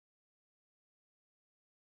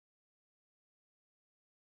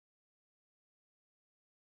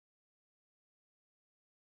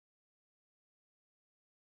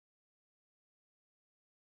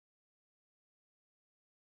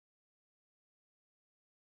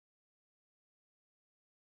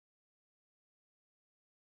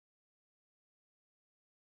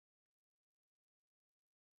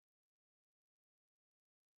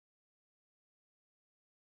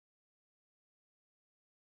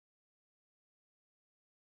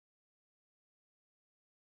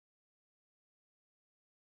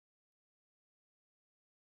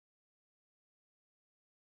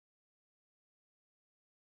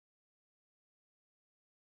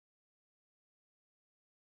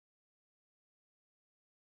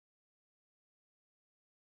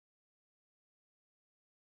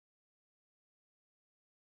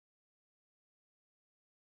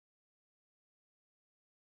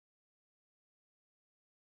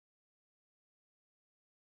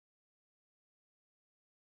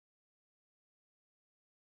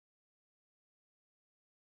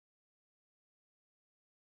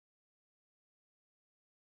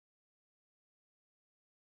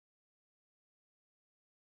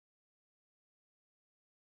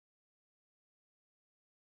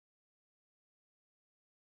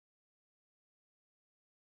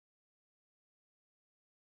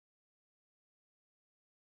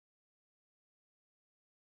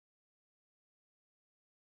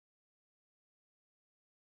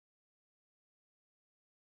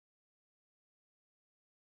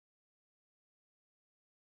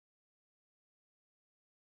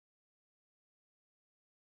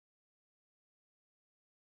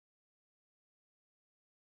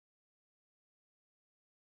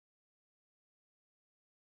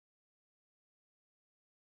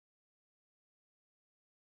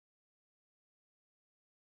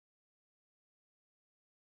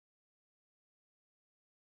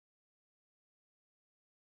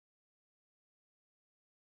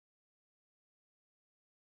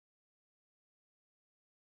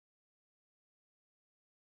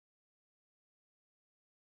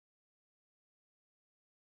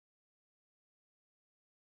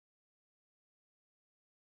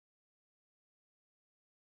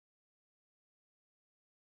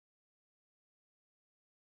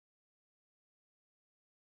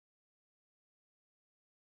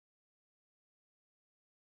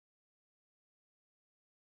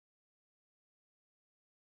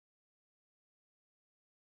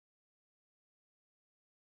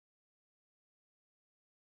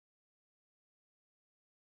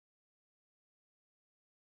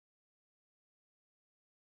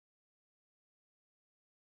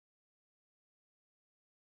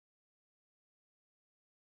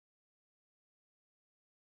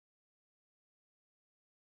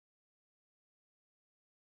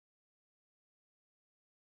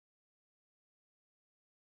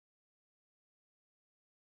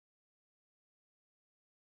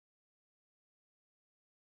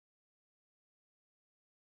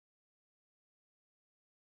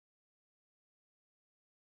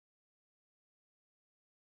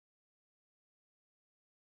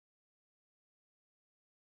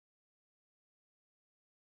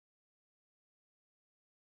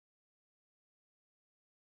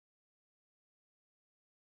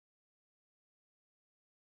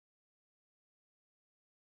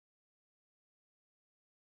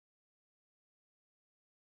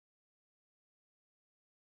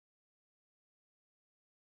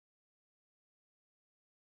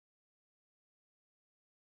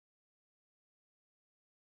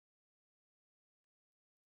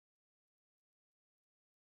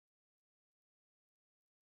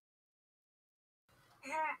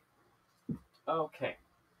Okay.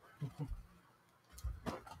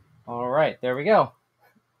 All right, there we go.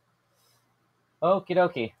 Okie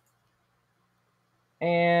dokie.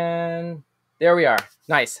 And there we are.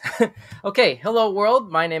 Nice. Okay, hello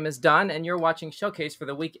world. My name is Don, and you're watching Showcase for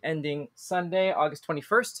the week ending Sunday, August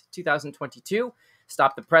 21st, 2022.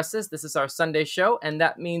 Stop the presses. This is our Sunday show, and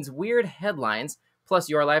that means weird headlines plus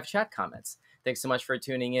your live chat comments. Thanks so much for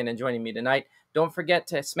tuning in and joining me tonight. Don't forget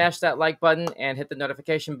to smash that like button and hit the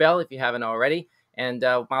notification bell if you haven't already. And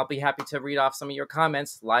I'll be happy to read off some of your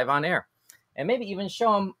comments live on air. And maybe even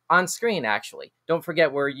show them on screen, actually. Don't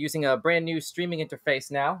forget, we're using a brand new streaming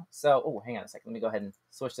interface now. So, oh, hang on a second. Let me go ahead and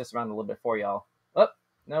switch this around a little bit for y'all. Oh,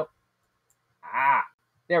 nope.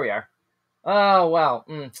 There we are. Oh, well.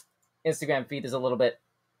 Instagram feed is a little bit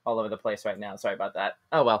all over the place right now. Sorry about that.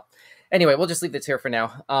 Oh, well. Anyway, we'll just leave this here for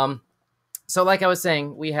now. So like I was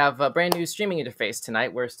saying, we have a brand new streaming interface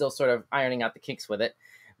tonight. We're still sort of ironing out the kinks with it.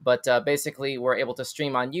 But basically, we're able to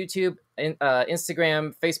stream on YouTube,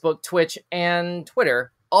 Instagram, Facebook, Twitch, and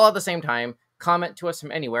Twitter all at the same time. Comment to us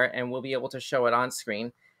from anywhere, and we'll be able to show it on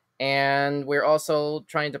screen. And we're also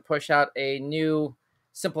trying to push out a new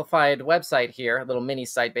simplified website here, a little mini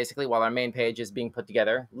site, basically, while our main page is being put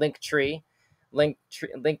together. Linktree,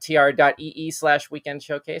 linktr.ee/weekend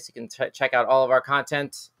showcase. You can check out all of our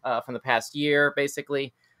content from the past year,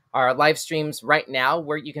 basically. Our live streams right now,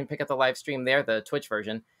 where you can pick up the live stream there, the Twitch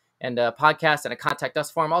version, and a podcast and a contact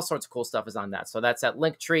us form. All sorts of cool stuff is on that. So that's at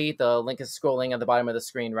Linktree. The link is scrolling at the bottom of the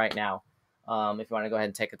screen right now. If you want to go ahead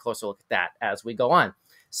and take a closer look at that as we go on.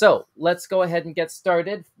 So let's go ahead and get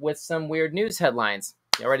started with some weird news headlines.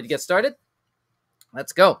 You ready to get started?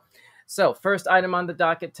 Let's go. So first item on the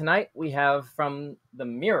docket tonight, we have from the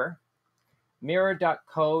Mirror,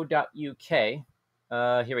 mirror.co.uk.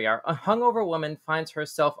 Here we are. A hungover woman finds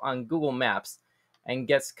herself on Google Maps and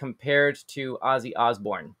gets compared to Ozzy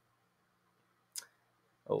Osbourne.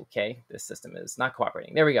 Okay, this system is not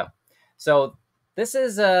cooperating. There we go. So this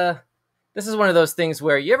is one of those things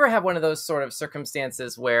where you ever have one of those sort of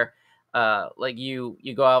circumstances where like you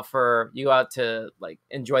go out to like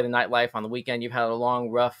enjoy the nightlife on the weekend. You've had a long,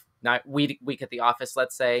 rough week at the office,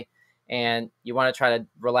 let's say, and you want to try to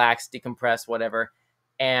relax, decompress, whatever,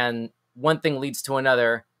 and one thing leads to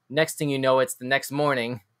another. Next thing you know, it's the next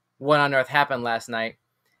morning. What on earth happened last night?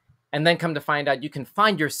 And then come to find out you can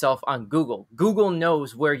find yourself on Google. Google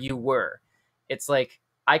knows where you were. It's like,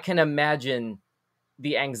 I can imagine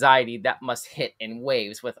the anxiety that must hit in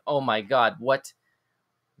waves with, oh my God, what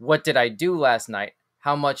did I do last night?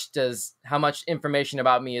 How much information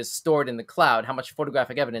about me is stored in the cloud? How much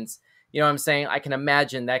photographic evidence? You know what I'm saying? I can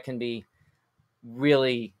imagine that can be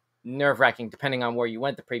really nerve-wracking depending on where you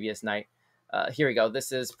went the previous night. Here we go.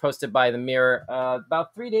 This is posted by the Mirror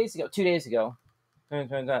about 2 days ago.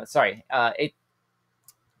 Sorry,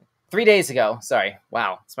 3 days ago. Sorry.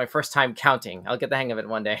 Wow, it's my first time counting. I'll get the hang of it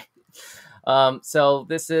one day. So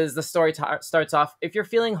this is the story. Starts off: if you're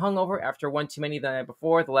feeling hungover after one too many the night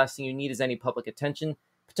before, the last thing you need is any public attention,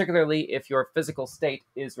 particularly if your physical state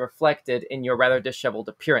is reflected in your rather disheveled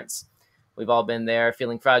appearance. We've all been there,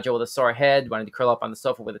 feeling fragile with a sore head, wanting to curl up on the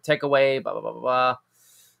sofa with a takeaway, blah, blah, blah, blah, blah.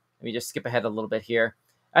 Let me just skip ahead a little bit here.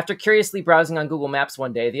 After curiously browsing on Google Maps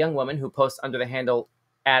one day, the young woman, who posts under the handle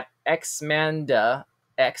at xmandahx,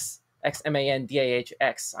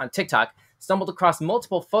 XMANDAHX on TikTok, stumbled across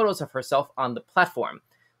multiple photos of herself on the platform.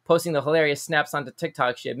 Posting the hilarious snaps onto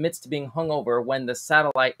TikTok, she admits to being hungover when the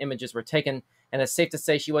satellite images were taken, and it's safe to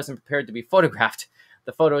say she wasn't prepared to be photographed.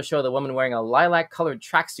 The photos show the woman wearing a lilac-colored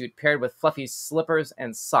tracksuit paired with fluffy slippers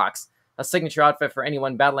and socks, a signature outfit for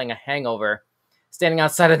anyone battling a hangover. Standing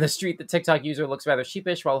outside of the street, the TikTok user looks rather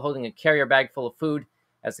sheepish while holding a carrier bag full of food,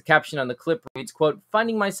 as the caption on the clip reads, quote,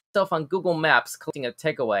 "Finding myself on Google Maps collecting a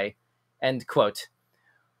takeaway," end quote.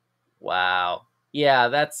 Wow. Yeah,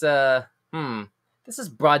 that's, this is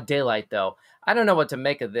broad daylight, though. I don't know what to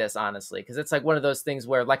make of this, honestly, because it's like one of those things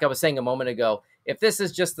where, like I was saying a moment ago, if this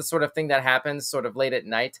is just the sort of thing that happens sort of late at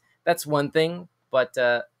night, that's one thing. But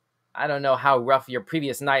I don't know how rough your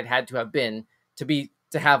previous night had to have been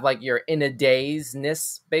to have like your in a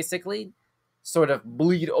daze-ness, basically, sort of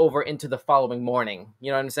bleed over into the following morning.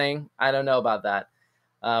 You know what I'm saying? I don't know about that.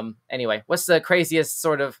 Anyway, what's the craziest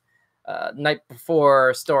sort of night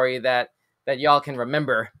before story that y'all can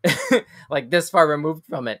remember, like this far removed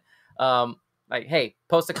from it? Like, hey,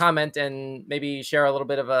 post a comment and maybe share a little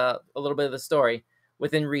bit of the story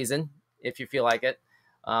within reason, if you feel like it,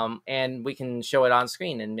 and we can show it on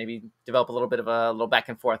screen and maybe develop a little back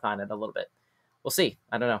and forth on it a little bit. We'll see.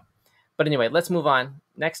 I don't know, but anyway, let's move on.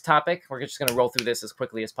 Next topic. We're just going to roll through this as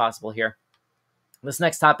quickly as possible here. This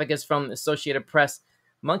next topic is from Associated Press.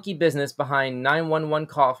 Monkey business behind 911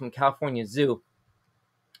 call from California Zoo.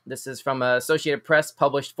 This is from Associated Press,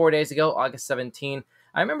 published 4 days ago, August 17.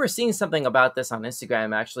 I remember seeing something about this on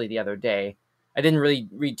Instagram actually the other day. I didn't really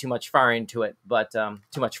read too much far into it, but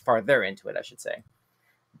too much farther into it, I should say.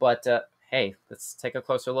 But hey, let's take a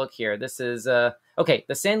closer look here. This is, okay,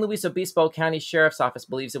 the San Luis Obispo County Sheriff's Office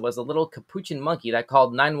believes it was a little capuchin monkey that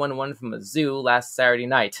called 911 from a zoo last Saturday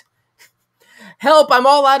night. Help, I'm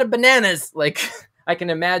all out of bananas! Like, I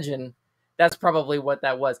can imagine that's probably what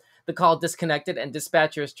that was. The call disconnected and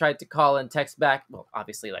dispatchers tried to call and text back. Well,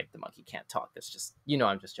 obviously, like, the monkey can't talk. That's just,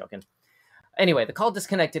 I'm just joking. Anyway, the call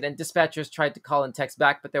disconnected and dispatchers tried to call and text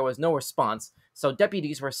back, but there was no response, so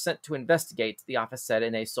deputies were sent to investigate, the office said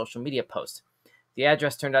in a social media post. The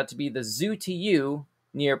address turned out to be the Zoo to You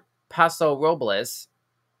near Paso Robles.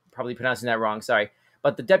 Probably pronouncing that wrong, sorry.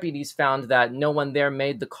 But the deputies found that no one there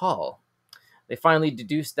made the call. They finally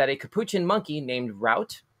deduced that a capuchin monkey named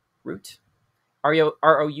Route, Route,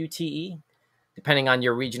 depending on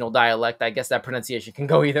your regional dialect, I guess that pronunciation can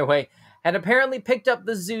go either way, had apparently picked up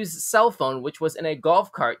the zoo's cell phone, which was in a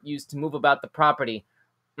golf cart used to move about the property.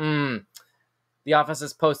 The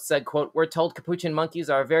office's post said, quote, "We're told capuchin monkeys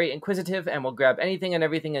are very inquisitive and will grab anything and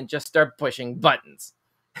everything and just start pushing buttons."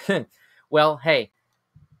 Well, hey,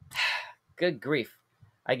 good grief.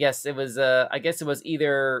 I guess it was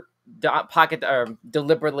either pocket or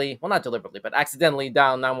deliberately, well, not deliberately, but accidentally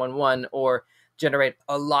dial 911 or generate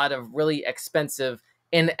a lot of really expensive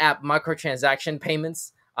in-app microtransaction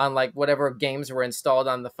payments on like whatever games were installed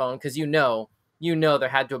on the phone, because there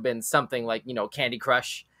had to have been something like Candy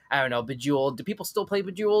Crush, I don't know, Bejeweled. Do people still play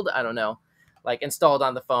Bejeweled? I don't know. Like installed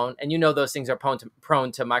on the phone, and those things are prone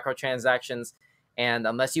to microtransactions, and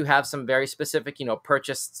unless you have some very specific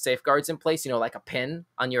purchase safeguards in place, like a PIN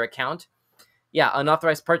on your account, yeah,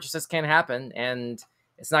 unauthorized purchases can happen, and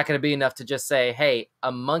it's not going to be enough to just say, hey,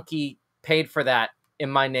 a monkey paid for that in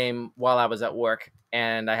my name while I was at work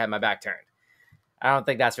and I had my back turned. I don't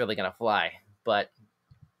think that's really going to fly. But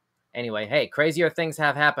anyway, hey, crazier things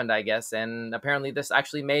have happened, I guess, and apparently this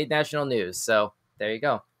actually made national news. So there you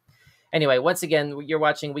go. Anyway, once again, you're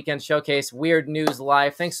watching Weekend Showcase Weird News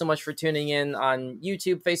Live. Thanks so much for tuning in on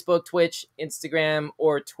YouTube, Facebook, Twitch, Instagram,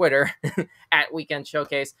 or Twitter at Weekend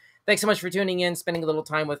Showcase. Thanks so much for tuning in, spending a little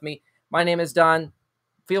time with me. My name is Don.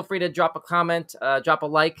 Feel free to drop a comment, drop a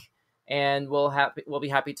like, and we'll be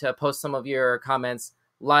happy to post some of your comments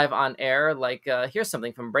live on air. Like, here's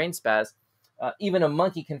something from Brain Spaz. Even a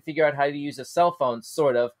monkey can figure out how to use a cell phone,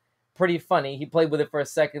 sort of. Pretty funny. He played with it for a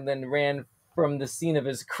second, then ran from the scene of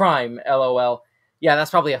his crime, LOL. Yeah,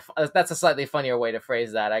 that's probably that's a slightly funnier way to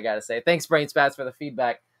phrase that, I gotta say. Thanks, Brain Spaz, for the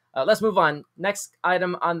feedback. Let's move on. Next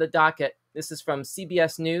item on the docket. This is from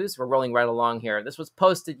CBS News. We're rolling right along here. This was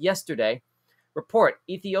posted yesterday. Report: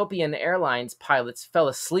 Ethiopian Airlines pilots fell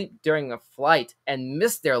asleep during a flight and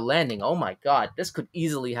missed their landing. Oh my God, this could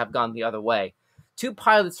easily have gone the other way. 2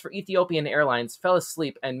 pilots for Ethiopian Airlines fell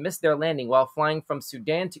asleep and missed their landing while flying from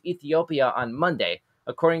Sudan to Ethiopia on Monday,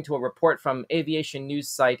 according to a report from aviation news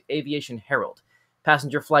site Aviation Herald.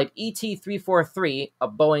 Passenger flight ET-343, a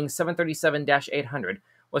Boeing 737-800,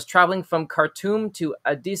 was traveling from Khartoum to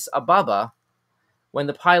Addis Ababa when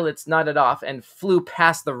the pilots nodded off and flew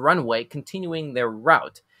past the runway, continuing their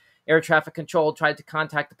route. Air traffic control tried to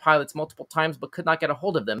contact the pilots multiple times but could not get a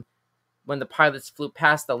hold of them. When the pilots flew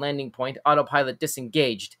past the landing point, autopilot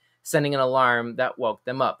disengaged, sending an alarm that woke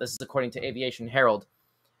them up. This is according to Aviation Herald.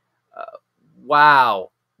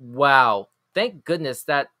 Wow. Thank goodness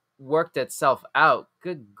that worked itself out.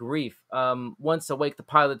 Good grief. Once awake, the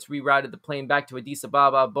pilots rerouted the plane back to Addis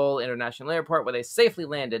Ababa Bole International Airport, where they safely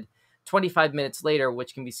landed 25 minutes later,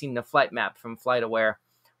 which can be seen in the flight map from FlightAware.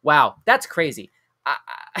 Wow, that's crazy.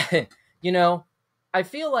 I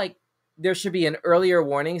feel like there should be an earlier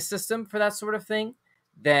warning system for that sort of thing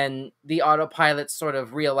than the autopilot sort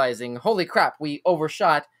of realizing, holy crap, we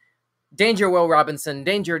overshot. Danger, Will Robinson,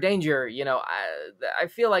 danger. I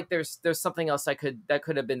feel like there's something else that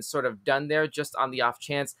could have been sort of done there, just on the off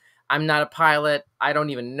chance. I'm not a pilot. I don't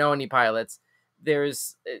even know any pilots.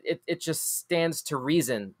 It just stands to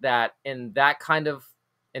reason that in that kind of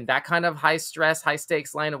high stress, high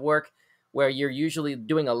stakes line of work, where you're usually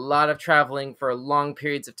doing a lot of traveling for long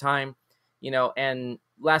periods of time, and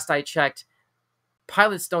last I checked,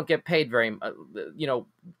 pilots don't get paid very,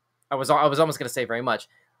 I was almost going to say very much.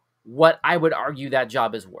 What I would argue that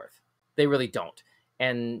job is worth. They really don't.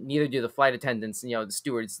 And neither do the flight attendants, the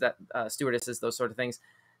stewards, stewardesses, those sort of things.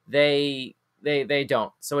 They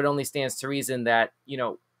don't. So it only stands to reason that,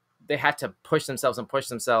 they have to push themselves.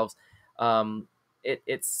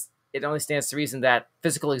 It's it only stands to reason that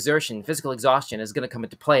physical exertion, physical exhaustion is going to come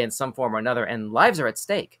into play in some form or another, and lives are at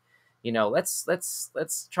stake.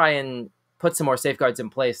 Let's try and put some more safeguards in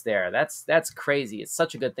place there. That's crazy. It's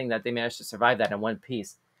such a good thing that they managed to survive that in one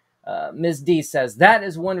piece. Ms. D says, that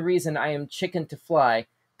is one reason I am chicken to fly.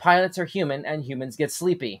 Pilots are human and humans get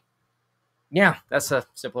sleepy. Yeah, that's a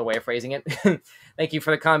simpler way of phrasing it. Thank you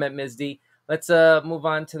for the comment, Ms. D. Let's move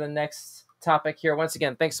on to the next topic here. Once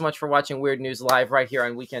again, thanks so much for watching Weird News Live right here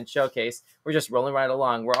on Weekend Showcase. We're just rolling right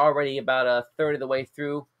along. We're already about a third of the way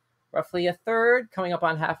through, roughly a third, coming up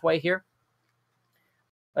on halfway here.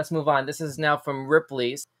 Let's move on. This is now from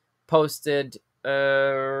Ripley's, posted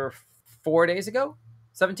 4 days ago,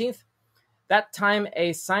 17th. That time,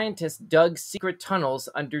 a scientist dug secret tunnels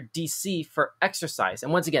under DC for exercise.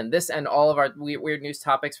 And once again, this and all of our weird news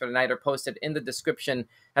topics for tonight are posted in the description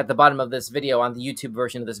at the bottom of this video on the YouTube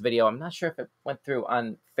version of this video. I'm not sure if it went through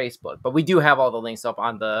on Facebook, but we do have all the links up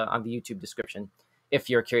on the YouTube description if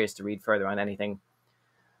you're curious to read further on anything.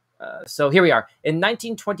 So here we are. In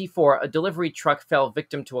 1924, a delivery truck fell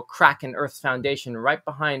victim to a crack in Earth's foundation right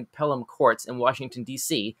behind Pelham Courts in Washington,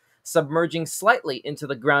 D.C., submerging slightly into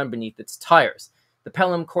the ground beneath its tires. The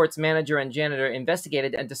Pelham Courts manager and janitor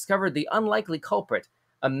investigated and discovered the unlikely culprit,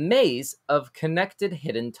 a maze of connected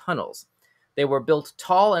hidden tunnels. They were built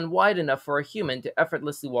tall and wide enough for a human to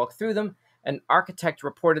effortlessly walk through them. An architect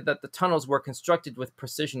reported that the tunnels were constructed with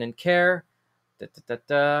precision and care.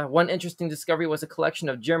 One interesting discovery was a collection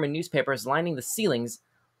of German newspapers lining the ceilings,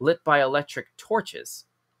 lit by electric torches.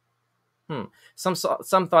 Some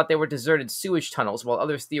thought they were deserted sewage tunnels, while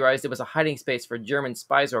others theorized it was a hiding space for German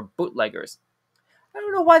spies or bootleggers. I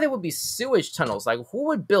don't know why there would be sewage tunnels. Like, who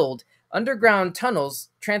would build underground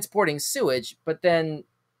tunnels transporting sewage, but then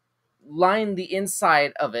line the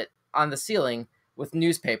inside of it on the ceiling with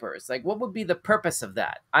newspapers? Like, what would be the purpose of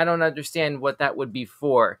that? I don't understand what that would be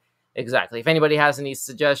for exactly. If anybody has any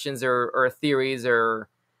suggestions or theories or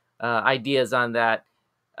ideas on that,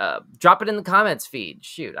 drop it in the comments feed.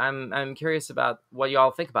 Shoot, I'm curious about what y'all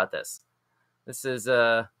think about this. This is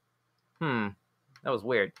that was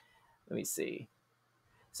weird. Let me see.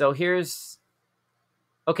 So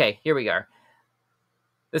okay, here we are.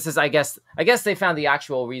 This is, I guess they found the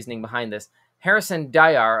actual reasoning behind this. Harrison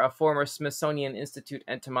Dyer, a former Smithsonian Institute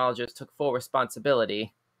entomologist, took full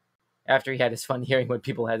responsibility after he had his fun hearing what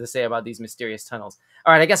people had to say about these mysterious tunnels.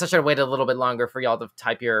 All right, I guess I should have waited a little bit longer for y'all to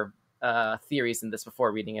type your theories in this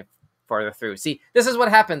before reading it farther through. See, this is what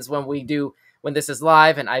happens when this is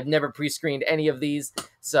live, and I've never pre-screened any of these,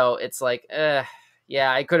 so it's like,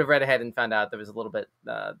 yeah, I could have read ahead and found out there was a little bit,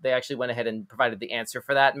 they actually went ahead and provided the answer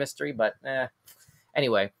for that mystery, but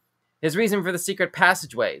anyway, his reason for the secret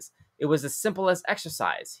passageways: it was as simple as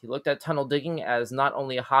exercise. He looked at tunnel digging as not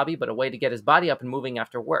only a hobby, but a way to get his body up and moving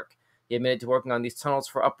after work. He admitted to working on these tunnels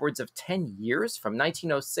for upwards of 10 years, from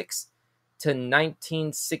 1906 to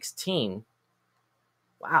 1916.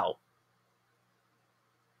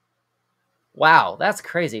 Wow, that's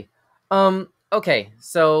crazy. Okay,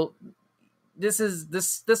 so this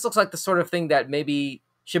looks like the sort of thing that maybe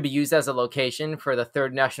should be used as a location for the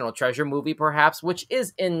third National Treasure movie, perhaps, which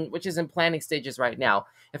is in planning stages right now.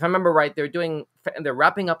 If I remember right, they're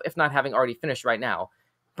wrapping up, if not having already finished right now,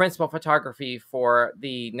 principal photography for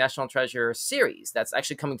the National Treasure series that's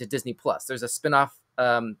actually coming to Disney Plus. There's a spin-off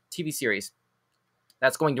TV series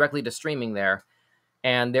that's going directly to streaming there,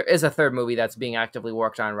 and there is a third movie that's being actively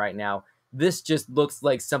worked on right now. This just looks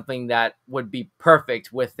like something that would be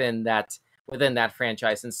perfect within that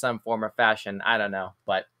franchise in some form or fashion. I don't know,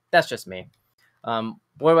 but that's just me.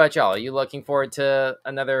 What about y'all? Are you looking forward to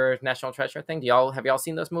another National Treasure thing? Have y'all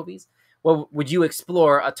seen those movies? Well, would you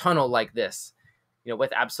explore a tunnel like this,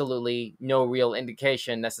 with absolutely no real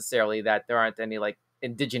indication necessarily that there aren't any like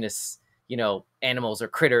indigenous, animals or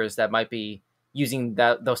critters that might be using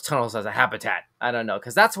those tunnels as a habitat? I don't know,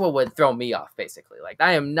 because that's what would throw me off, basically. Like,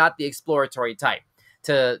 I am not the exploratory type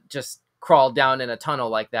to just crawl down in a tunnel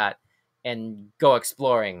like that and go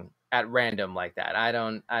exploring at random like that. I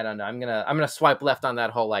don't know. I'm gonna swipe left on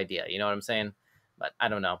that whole idea. You know what I'm saying? But I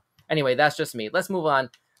don't know. Anyway, that's just me. Let's move on.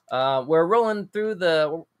 We're rolling through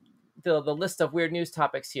the list of weird news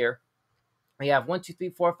topics here. We have 1, 2, 3,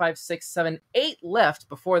 4, 5, 6, 7, 8 left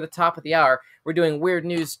before the top of the hour. We're doing weird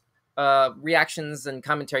news reactions and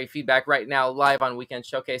commentary feedback right now live on Weekend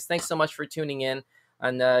Showcase. Thanks so much for tuning in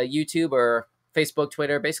on YouTube or Facebook,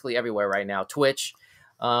 Twitter, basically everywhere right now, Twitch.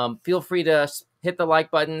 Feel free to hit the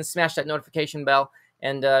like button, smash that notification bell,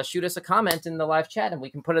 and shoot us a comment in the live chat, and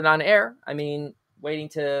we can put it on air. I mean, waiting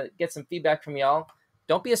to get some feedback from y'all.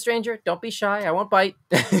 Don't be a stranger. Don't be shy. I won't bite.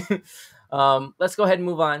 Let's go ahead and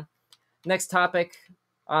move on. Next topic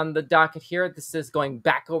on the docket here. This is going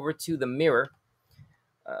back over to the Mirror.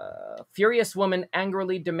 Furious woman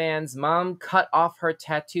angrily demands mom cut off her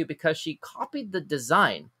tattoo because she copied the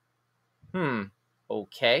design.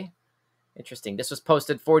 Okay. Interesting. This was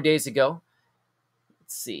posted 4 days ago.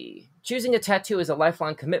 Let's see. Choosing a tattoo is a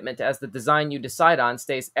lifelong commitment, as the design you decide on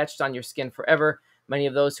stays etched on your skin forever. Many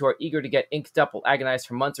of those who are eager to get inked up will agonize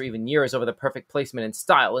for months or even years over the perfect placement and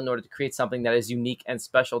style in order to create something that is unique and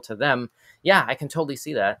special to them. Yeah, I can totally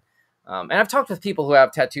see that. And I've talked with people who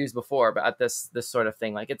have tattoos before about this sort of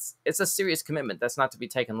thing. Like, it's a serious commitment. That's not to be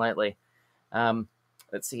taken lightly.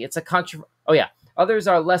 Let's see. It's a Oh, yeah. Others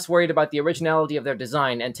are less worried about the originality of their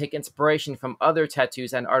design and take inspiration from other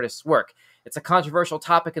tattoos and artists' work. It's a controversial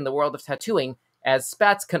topic in the world of tattooing, as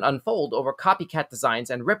spats can unfold over copycat designs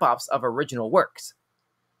and rip-offs of original works.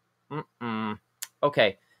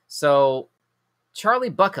 Okay, so Charlie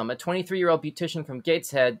Buckham, a 23-year-old beautician from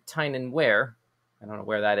Gateshead, Tyne Wear, I don't know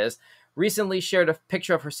where that is, recently shared a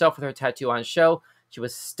picture of herself with her tattoo on show. She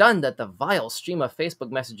was stunned at the vile stream of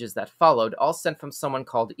Facebook messages that followed, all sent from someone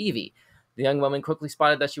called Evie. The young woman quickly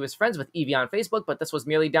spotted that she was friends with Evie on Facebook, but this was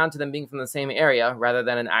merely down to them being from the same area rather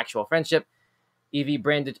than an actual friendship.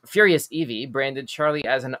 Furious Evie branded Charlie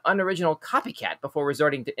as an unoriginal copycat before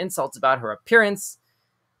resorting to insults about her appearance,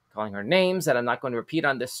 calling her names that I'm not going to repeat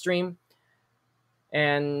on this stream,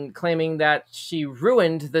 and claiming that she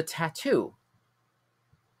ruined the tattoo.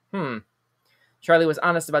 Charlie was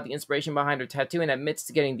honest about the inspiration behind her tattoo and admits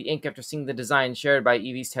to getting the ink after seeing the design shared by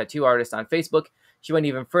Evie's tattoo artist on Facebook. She went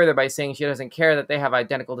even further by saying she doesn't care that they have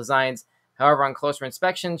identical designs. However, on closer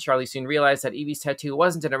inspection, Charlie soon realized that Evie's tattoo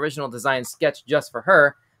wasn't an original design sketch just for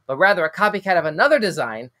her, but rather a copycat of another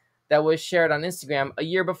design that was shared on Instagram a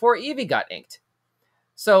year before Evie got inked.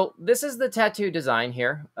 So this is the tattoo design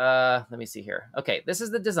here. Let me see here. Okay, this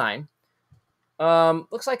is the design.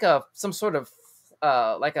 Looks like some sort of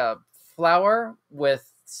like a flower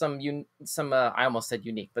with some I almost said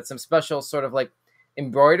unique, but some special sort of like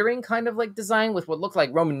embroidering kind of like design with what look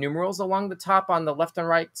like Roman numerals along the top on the left and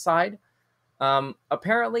right side.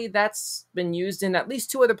 Apparently that's been used in at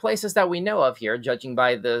least 2 other places that we know of here, judging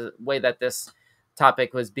by the way that this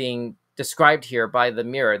topic was being described here by the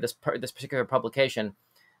Mirror, this particular publication.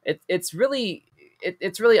 It's really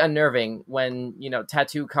unnerving when, you know,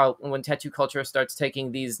 tattoo culture starts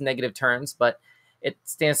taking these negative turns, but it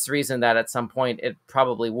stands to reason that at some point it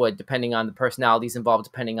probably would, depending on the personalities involved,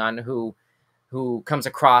 depending on who comes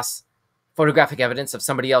across photographic evidence of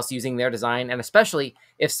somebody else using their design, and especially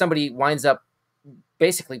if somebody winds up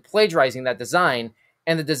basically plagiarizing that design,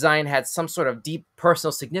 and the design had some sort of deep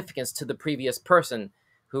personal significance to the previous person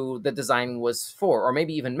who the design was for, or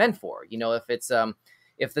maybe even meant for. You know,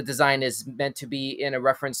 if the design is meant to be in a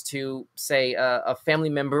reference to, say, a family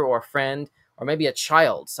member or a friend, or maybe a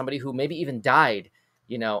child, somebody who maybe even died,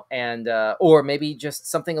 you know, and or maybe just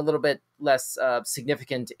something a little bit less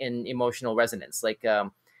significant in emotional resonance, like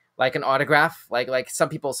an autograph. Like some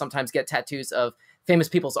people sometimes get tattoos of famous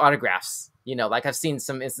people's autographs. You know, like I've seen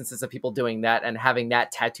some instances of people doing that and having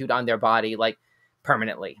that tattooed on their body, like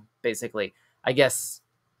permanently, basically. I guess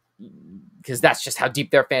because that's just how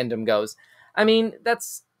deep their fandom goes. I mean,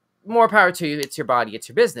 that's more power to you. It's your body, it's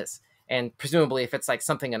your business. And presumably if it's like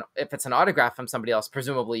if it's an autograph from somebody else,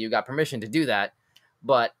 presumably you got permission to do that.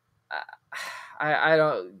 But I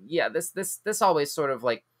don't, yeah, this always sort of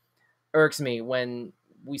like irks me when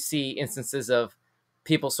we see instances of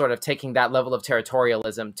people sort of taking that level of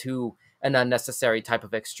territorialism to an unnecessary type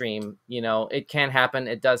of extreme. You know, it can happen.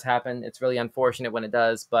 It does happen. It's really unfortunate when it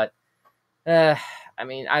does. But I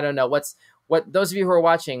mean, I don't know. What those of you who are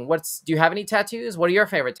watching, do you have any tattoos? What are your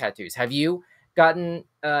favorite tattoos? Have you gotten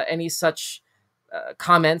any such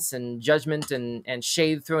comments and judgment and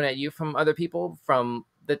shade thrown at you from other people from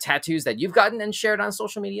the tattoos that you've gotten and shared on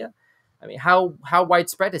social media? I mean, how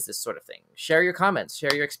widespread is this sort of thing? Share your comments,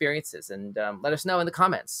 share your experiences, and let us know in the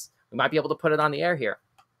comments. We might be able to put it on the air here.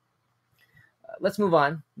 Let's move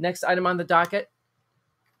on. Next item on the docket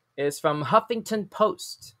is from Huffington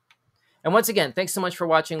Post. And once again, thanks so much for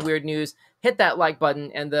watching Weird News. Hit that like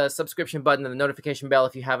button and the subscription button and the notification bell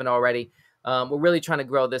if you haven't already. We're really trying to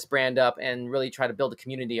grow this brand up and really try to build a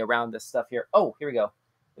community around this stuff here. Oh, here we go.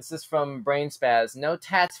 This is from Brain Spaz. No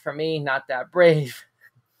tats for me, not that brave.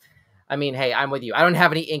 I mean, hey, I'm with you. I don't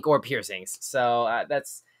have any ink or piercings, so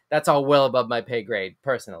that's all well above my pay grade,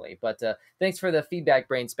 personally. But thanks for the feedback,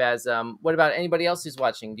 Brain Spaz. What about anybody else who's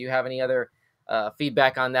watching? Do you have any other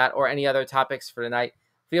feedback on that or any other topics for tonight?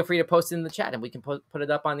 Feel free to post it in the chat, and we can put it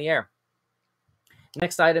up on the air.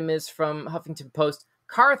 Next item is from Huffington Post.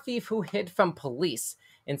 Car thief who hid from police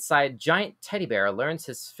inside giant teddy bear learns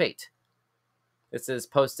his fate. This is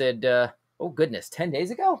posted, Oh, goodness. 10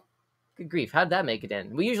 days ago? Good grief. How'd that make it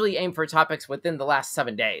in? We usually aim for topics within the last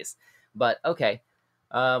 7 days. But, okay.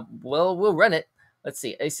 Well, we'll run it. Let's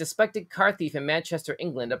see. A suspected car thief in Manchester,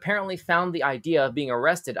 England, apparently found the idea of being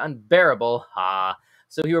arrested unbearable.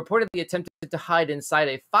 So he reportedly attempted to hide inside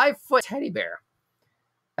a 5-foot teddy bear.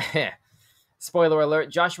 Spoiler alert,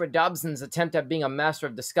 Joshua Dobson's attempt at being a master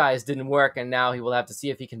of disguise didn't work, and now he will have to see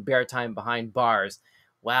if he can bear time behind bars.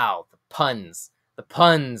 Wow, the puns. The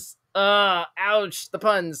puns. Ouch, the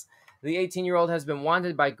puns. The 18-year-old has been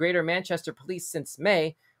wanted by Greater Manchester Police since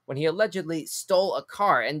May, when he allegedly stole a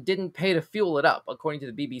car and didn't pay to fuel it up, according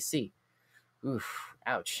to the BBC. Oof,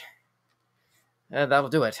 ouch. That'll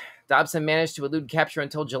do it. Dobson managed to elude capture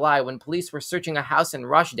until July, when police were searching a house in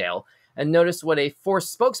Rochdale and noticed what a Force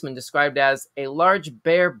spokesman described as a large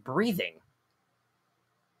bear breathing.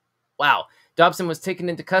 Wow. Dobson was taken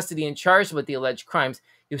into custody and charged with the alleged crimes.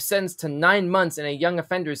 He was sentenced to 9 months in a young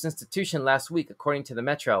offenders institution last week, according to the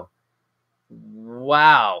Metro.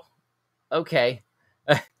 Wow. Okay.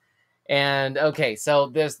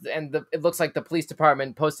 So it looks like the police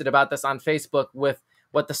department posted about this on Facebook with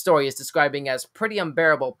what the story is describing as pretty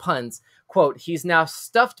unbearable puns. Quote, he's now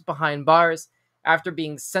stuffed behind bars after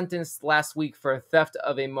being sentenced last week for theft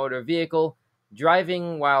of a motor vehicle,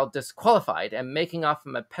 driving while disqualified, and making off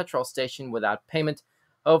from a petrol station without payment.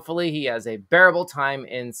 Hopefully he has a bearable time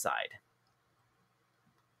inside.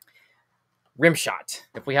 Rimshot.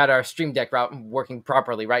 If we had our Stream Deck route working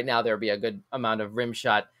properly right now, there would be a good amount of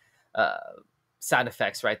rimshot sound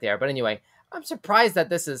effects right there. But anyway, I'm surprised that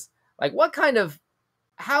this is like, what kind of,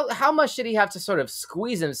 how much did he have to sort of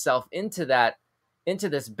squeeze himself into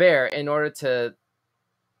this bear in order to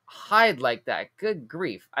hide like that? Good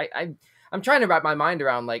grief. I'm trying to wrap my mind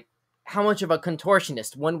around like how much of a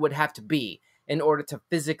contortionist one would have to be in order to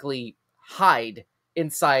physically hide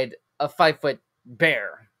inside a 5-foot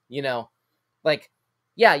bear, you know? Like,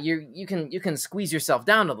 yeah, you can squeeze yourself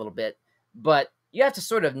down a little bit, but you have to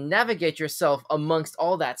sort of navigate yourself amongst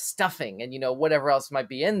all that stuffing and, you know, whatever else might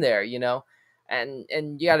be in there, you know? And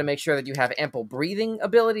you got to make sure that you have ample breathing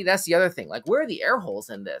ability. That's the other thing. Like, where are the air holes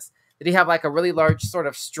in this? Did he have like a really large sort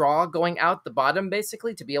of straw going out the bottom,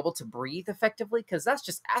 basically, to be able to breathe effectively? Because that's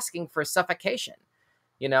just asking for suffocation.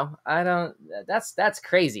 You know, that's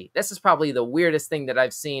crazy. This is probably the weirdest thing that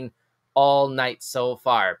I've seen all night so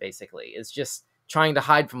far, basically. It's just trying to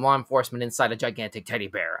hide from law enforcement inside a gigantic teddy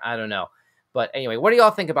bear. I don't know. But anyway, what do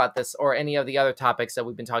y'all think about this or any of the other topics that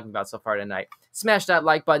we've been talking about so far tonight? Smash that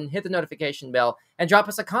like button, hit the notification bell, and drop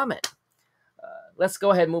us a comment. Let's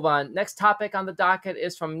go ahead and move on. Next topic on the docket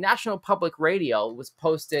is from National Public Radio. It was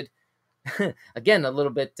posted, again, a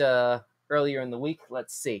little bit earlier in the week.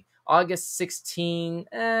 Let's see. August 16,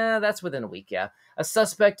 that's within a week, yeah. A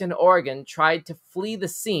suspect in Oregon tried to flee the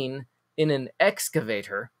scene in an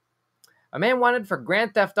excavator. A man wanted for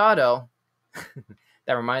Grand Theft Auto...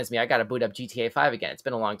 That reminds me, I got to boot up GTA 5 again. It's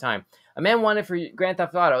been a long time. A man wanted for Grand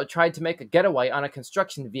Theft Auto tried to make a getaway on a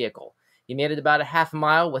construction vehicle. He made it about a half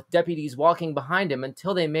mile with deputies walking behind him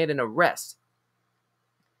until they made an arrest.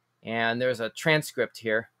 And there's a transcript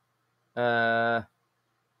here. Yeah,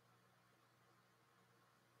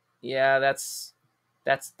 that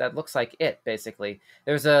looks like it, basically.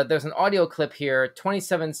 There's an audio clip here,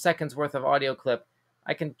 27 seconds worth of audio clip.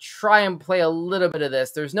 I can try and play a little bit of this.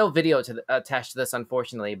 There's no video attached to this,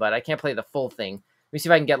 unfortunately, but I can't play the full thing. Let me see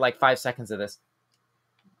if I can get like 5 seconds of this.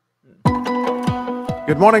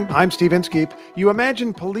 Good morning, I'm Steve Inskeep. You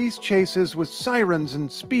imagine police chases with sirens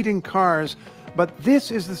and speeding cars, but this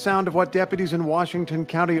is the sound of what deputies in Washington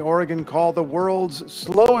County, Oregon call the world's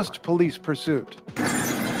slowest police pursuit.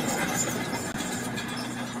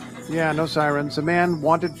 Yeah, no sirens. A man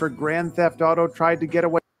wanted for Grand Theft Auto tried to get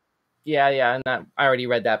away. Yeah, and I already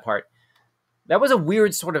read that part. That was a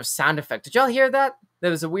weird sort of sound effect. Did y'all hear that? There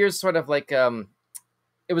was a weird sort of like,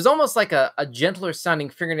 it was almost like a gentler sounding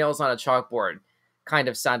fingernails on a chalkboard kind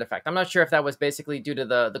of sound effect. I'm not sure if that was basically due to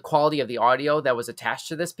the quality of the audio that was attached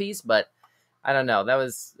to this piece, but I don't know. That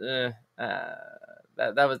was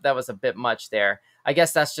that was a bit much there. I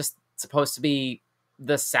guess that's just supposed to be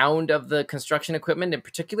the sound of the construction equipment in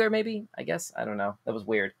particular, maybe. I guess I don't know. That was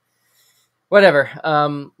weird. Whatever.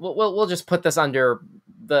 We'll just put this under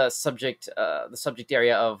the subject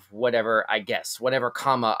area of whatever, I guess, whatever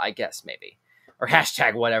comma, I guess, maybe, or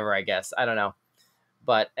hashtag whatever, I guess. I don't know.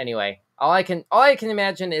 But anyway, all I can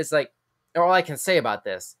imagine is like, or all I can say about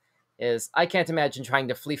this is I can't imagine trying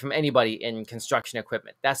to flee from anybody in construction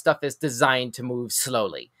equipment. That stuff is designed to move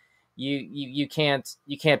slowly. You can't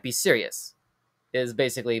be serious, is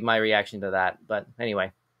basically my reaction to that. But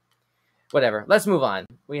anyway. Whatever. Let's move on.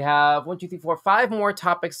 We have 5 more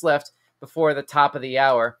topics left before the top of the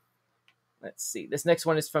hour. Let's see. This next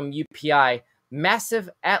one is from UPI. Massive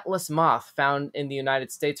Atlas moth found in the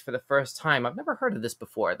United States for the first time. I've never heard of this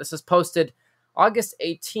before. This is posted August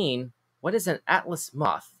 18. What is an Atlas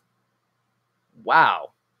moth?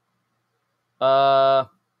 Wow.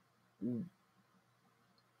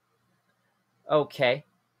 Okay.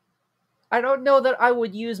 I don't know that I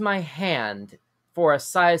would use my hand for a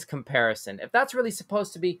size comparison. If that's really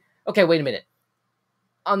supposed to be... Okay, wait a minute.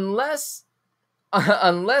 Unless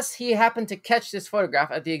he happened to catch this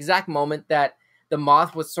photograph at the exact moment that the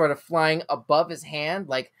moth was sort of flying above his hand,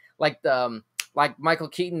 like Michael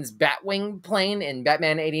Keaton's Batwing plane in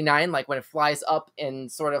Batman '89, like when it flies up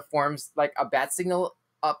and sort of forms like a bat signal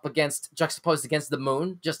juxtaposed against the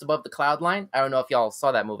moon just above the cloud line. I don't know if y'all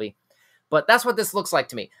saw that movie, but that's what this looks like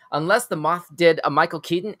to me. Unless the moth did a Michael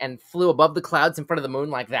Keaton and flew above the clouds in front of the moon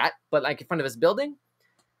like that, but like in front of his building,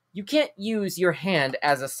 you can't use your hand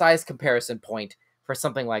as a size comparison point for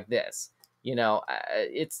something like this. You know,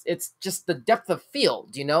 it's just the depth of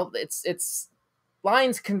field. You know, it's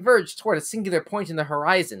lines converge toward a singular point in the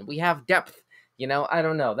horizon. We have depth. You know, I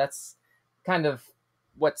don't know. That's kind of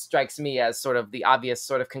what strikes me as sort of the obvious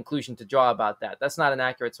sort of conclusion to draw about that. That's not an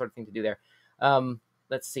accurate sort of thing to do there.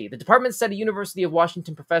 Let's see. The department said a University of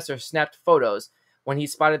Washington professor snapped photos when he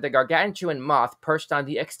spotted the gargantuan moth perched on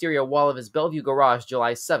the exterior wall of his Bellevue garage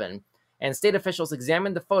July 7, and state officials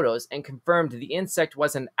examined the photos and confirmed the insect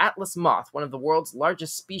was an Atlas moth, one of the world's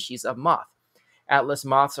largest species of moth. Atlas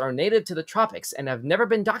moths are native to the tropics and have never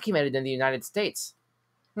been documented in the United States.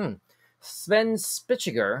 Sven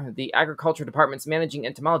Spitziger, the Agriculture Department's managing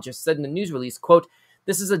entomologist, said in a news release, quote,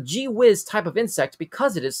 "This is a gee whiz type of insect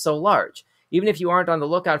because it is so large. Even if you aren't on the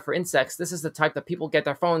lookout for insects, this is the type that people get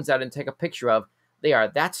their phones out and take a picture of. They are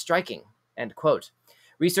that striking," end quote.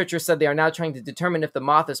 Researchers said they are now trying to determine if the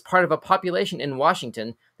moth is part of a population in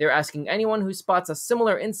Washington. They're asking anyone who spots a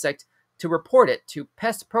similar insect to report it to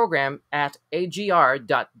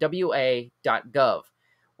pestprogram@agr.wa.gov.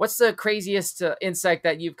 What's the craziest insect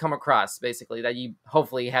that you've come across, basically, that you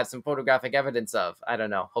hopefully have some photographic evidence of? I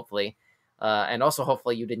don't know, hopefully. And also,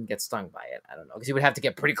 hopefully, you didn't get stung by it. I don't know, because you would have to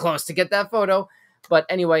get pretty close to get that photo. But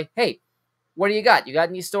anyway, hey, what do you got? You got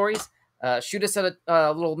any stories? Shoot us a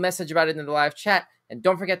little message about it in the live chat. And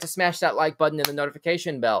don't forget to smash that like button and the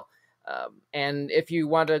notification bell. And if you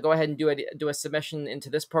want to go ahead and do a submission into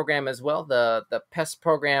this program as well, the pest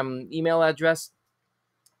program email address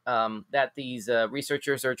that these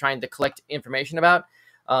researchers are trying to collect information about,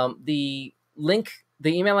 the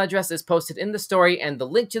email address is posted in the story, and the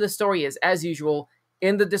link to the story is, as usual,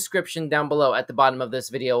 in the description down below at the bottom of this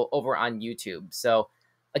video over on YouTube. So,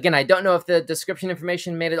 again, I don't know if the description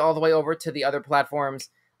information made it all the way over to the other platforms,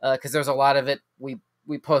 because there's a lot of it. We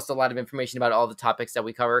post a lot of information about all the topics that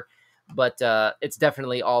we cover, but it's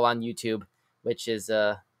definitely all on YouTube, which is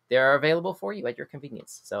they're available for you at your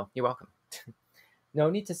convenience. So you're welcome. No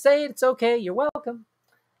need to say it. It's okay. You're welcome.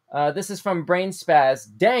 This is from Brain Spaz.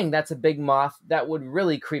 Dang, that's a big moth. That would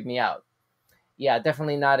really creep me out. Yeah,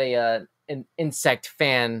 definitely not an insect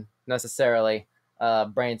fan necessarily.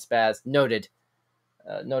 Brain Spaz. Noted.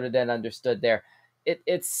 Noted and understood there.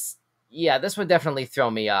 It's this would definitely throw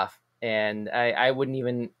me off. And I wouldn't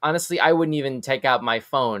even, honestly, I wouldn't even take out my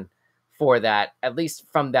phone for that, at least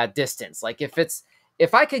from that distance. Like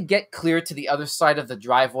if I could get clear to the other side of the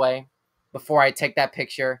driveway before I take that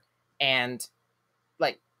picture and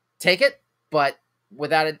like take it, but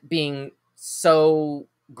without it being so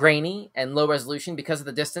grainy and low resolution because of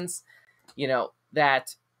the distance, you know,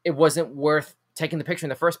 that it wasn't worth taking the picture in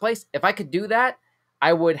the first place. If I could do that,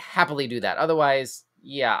 I would happily do that. Otherwise,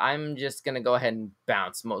 yeah, I'm just gonna go ahead and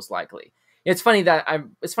bounce, most likely. It's funny that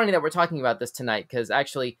we're talking about this tonight, because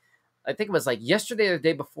actually, I think it was like yesterday or the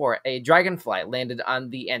day before, a dragonfly landed on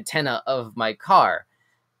the antenna of my car,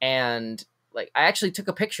 and like I actually took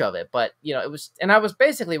a picture of it, but you know, I was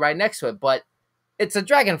basically right next to it, but it's a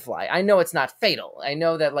dragonfly. I know it's not fatal. I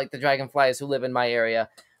know that like the dragonflies who live in my area,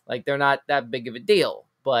 like they're not that big of a deal,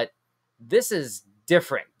 but this is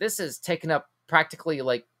different. This is taking up practically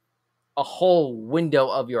like a whole window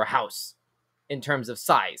of your house in terms of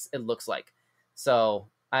size, it looks like. So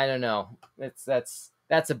I don't know. That's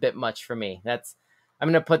a bit much for me. I'm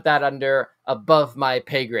gonna put that under above my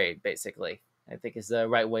pay grade, basically. I think is the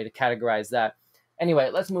right way to categorize that. Anyway,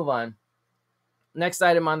 let's move on. Next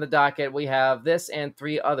item on the docket, we have this and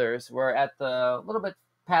 3 others. We're at the little bit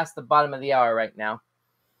past the bottom of the hour right now.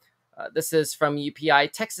 This is from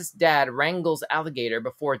UPI. Texas dad wrangles alligator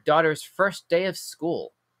before daughter's first day of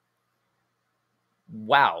school.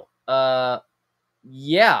 Wow.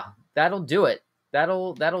 Yeah, that'll do it.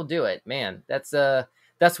 That'll do it, man.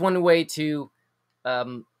 That's one way to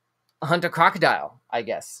hunt a crocodile, I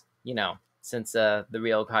guess. You know, since the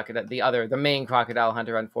real crocodile, the main crocodile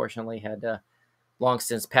hunter, unfortunately had long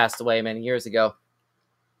since passed away many years ago.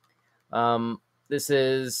 This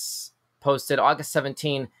is posted August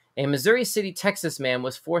 17. A Missouri City, Texas man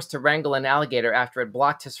was forced to wrangle an alligator after it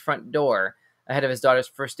blocked his front door ahead of his daughter's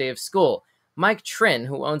first day of school. Mike Trin,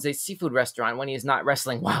 who owns a seafood restaurant when he is not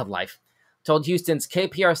wrestling wildlife, told Houston's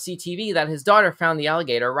KPRC-TV that his daughter found the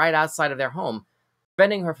alligator right outside of their home,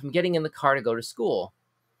 preventing her from getting in the car to go to school.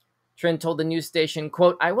 Trin told the news station,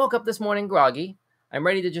 quote, "I woke up this morning groggy. I'm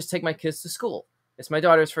ready to just take my kids to school. It's my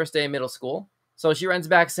daughter's first day of middle school. So she runs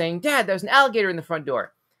back saying, 'Dad, there's an alligator in the front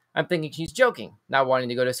door.' I'm thinking she's joking, not wanting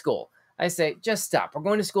to go to school. I say, 'Just stop. We're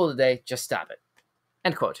going to school today. Just stop it.'"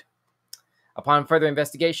 End quote. Upon further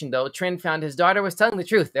investigation, though, Trin found his daughter was telling the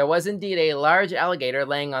truth. There was indeed a large alligator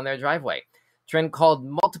laying on their driveway. Trin called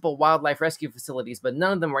multiple wildlife rescue facilities, but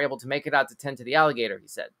none of them were able to make it out to tend to the alligator, he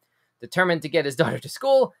said. Determined to get his daughter to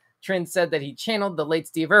school, Trin said that he channeled the late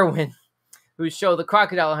Steve Irwin, whose show The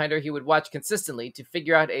Crocodile Hunter he would watch consistently, to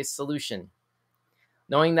figure out a solution.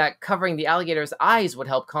 Knowing that covering the alligator's eyes would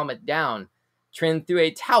help calm it down, Trin threw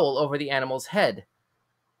a towel over the animal's head.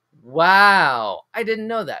 Wow, I didn't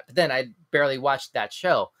know that. But then I barely watched that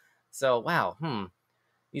show. So, wow,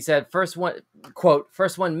 He said, first one, quote,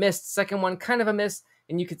 "First one missed, second one kind of a miss,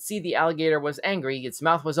 and you could see the alligator was angry. Its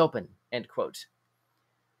mouth was open," end quote.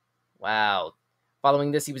 Wow.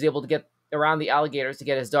 Following this, he was able to get around the alligators to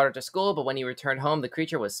get his daughter to school, but when he returned home, the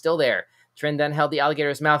creature was still there. Trin then held the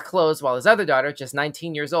alligator's mouth closed while his other daughter, just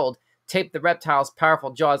 19 years old, taped the reptile's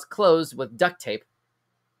powerful jaws closed with duct tape.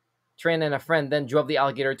 Trin and a friend then drove the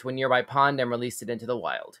alligator to a nearby pond and released it into the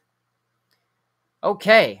wild.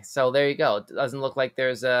 Okay, so there you go. It doesn't look like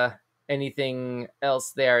there's anything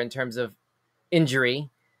else there in terms of injury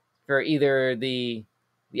for either the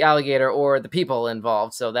alligator or the people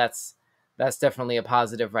involved. So that's definitely a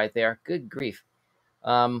positive right there. Good grief.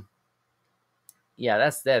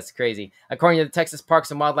 Yeah, that's crazy. According to the Texas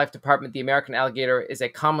Parks and Wildlife Department, the American alligator is a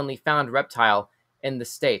commonly found reptile in the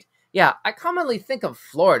state. Yeah, I commonly think of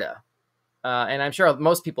Florida, and I'm sure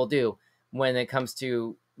most people do when it comes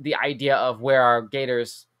to the idea of where are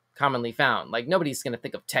gators commonly found. Like, nobody's going to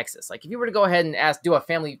think of Texas. Like, if you were to go ahead and do a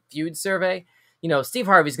Family Feud survey, Steve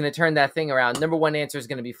Harvey's going to turn that thing around. Number one answer is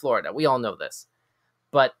going to be Florida. We all know this.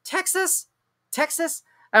 But Texas,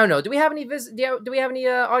 I don't know. Do we have any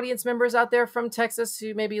audience members out there from Texas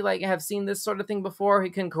who maybe have seen this sort of thing before, who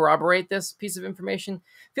can corroborate this piece of information?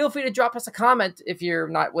 Feel free to drop us a comment if you're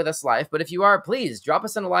not with us live. But if you are, please drop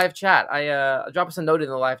us in a live chat. Drop us a note in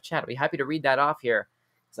the live chat. I'd be happy to read that off here.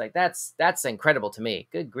 It's that's incredible to me.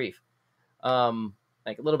 Good grief. A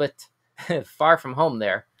little bit far from home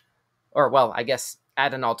there. Or, well, I guess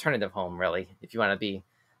at an alternative home, really, if you want to be,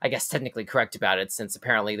 I guess, technically correct about it, since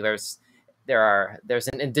apparently there's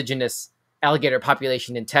an indigenous alligator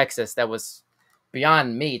population in Texas that was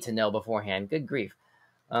beyond me to know beforehand. Good grief.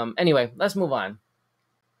 Anyway, let's move on.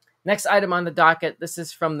 Next item on the docket. This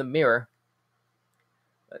is from the Mirror.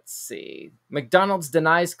 Let's see. McDonald's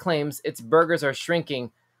denies claims its burgers are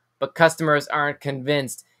shrinking, but customers aren't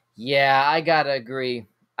convinced. Yeah, I gotta agree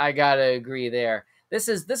there. This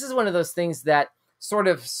is one of those things that sort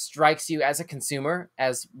of strikes you as a consumer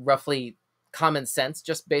as roughly common sense,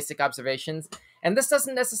 just basic observations. And this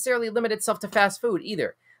doesn't necessarily limit itself to fast food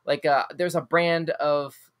either. There's a brand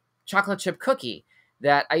of chocolate chip cookie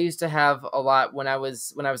that I used to have a lot when I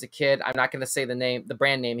was a kid. I'm not going to say the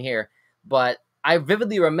brand name here, but I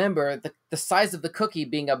vividly remember the size of the cookie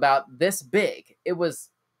being about this big. It was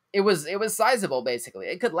sizable, basically.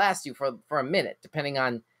 It could last you for a minute, depending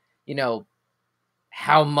on,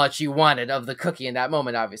 how much you wanted of the cookie in that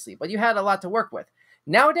moment, obviously. But you had a lot to work with.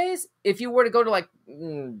 Nowadays, if you were to go to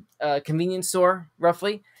a convenience store,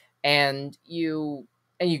 roughly, and you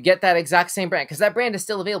get that exact same brand, because that brand is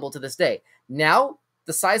still available to this day. Now,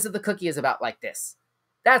 the size of the cookie is about like this.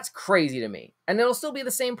 That's crazy to me. And it'll still be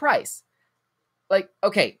the same price.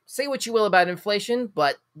 Okay, say what you will about inflation,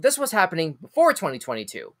 but this was happening before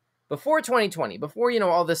 2022. Before 2020, before,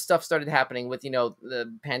 all this stuff started happening with,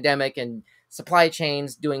 the pandemic and supply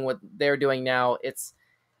chains doing what they're doing now. It's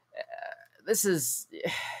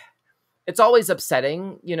always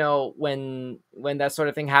upsetting, when that sort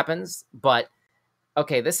of thing happens. But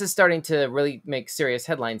okay, this is starting to really make serious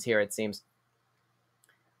headlines here, it seems.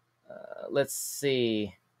 Let's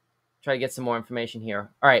see. Try to get some more information here.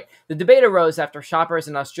 All right. The debate arose after shoppers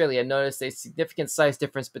in Australia noticed a significant size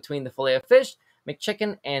difference between the Filet-O-Fish,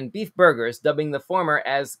 McChicken, and beef burgers, dubbing the former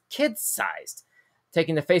as kid-sized.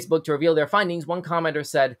 Taking to Facebook to reveal their findings, one commenter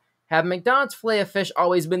said, "Have McDonald's Filet-O-Fish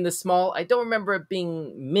always been this small? I don't remember it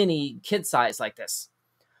being mini kid-sized like this."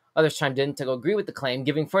 Others chimed in to agree with the claim,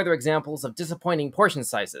 giving further examples of disappointing portion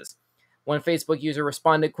sizes. One Facebook user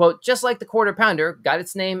responded, quote, "Just like the quarter pounder got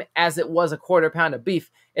its name as it was a quarter pound of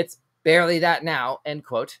beef, it's barely that now," end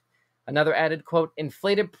quote. Another added, quote,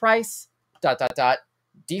 "Inflated price, ...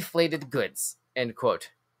 deflated goods," end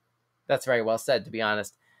quote. That's very well said, to be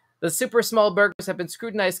honest. The super small burgers have been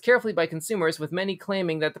scrutinized carefully by consumers, with many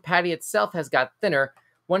claiming that the patty itself has got thinner.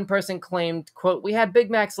 One person claimed, quote, "We had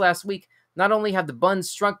Big Macs last week. Not only have the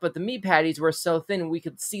buns shrunk, but the meat patties were so thin we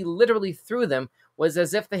could see literally through them. Was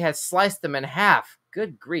as if they had sliced them in half."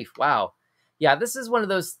 Good grief. Wow. Yeah, this is one of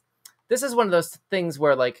those things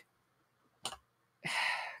where, like,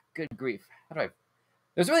 good grief.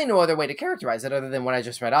 There's really no other way to characterize it other than what I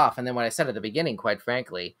just read off and then what I said at the beginning, quite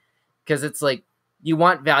frankly. Because it's like, you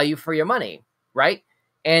want value for your money, right?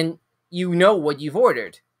 And you know what you've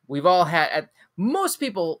ordered. We've all had, most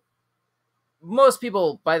people,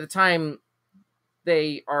 by the time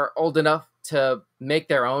they are old enough to make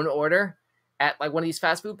their own order at like one of these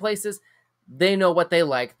fast food places, they know what they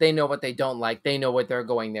like, they know what they don't like, they know what they're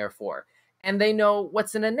going there for, and they know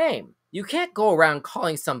what's in a name. You can't go around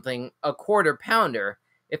calling something a quarter pounder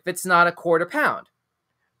if it's not a quarter pound.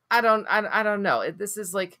 I don't know. This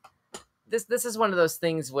is like, this is one of those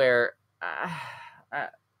things where,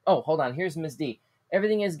 oh, hold on. Here's Ms. D.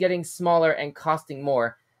 "Everything is getting smaller and costing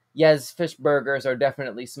more. Yes, fish burgers are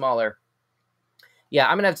definitely smaller." Yeah,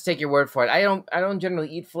 I'm gonna have to take your word for it. I don't generally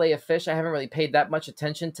eat filet of fish. I haven't really paid that much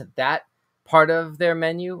attention to that part of their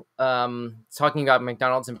menu. Talking about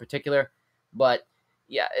McDonald's in particular, but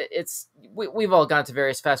yeah, we've all gone to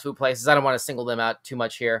various fast food places. I don't want to single them out too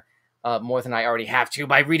much here, more than I already have to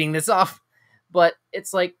by reading this off. But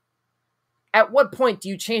it's like, at what point do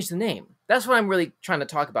you change the name? That's what I'm really trying to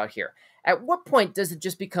talk about here. At what point does it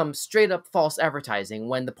just become straight up false advertising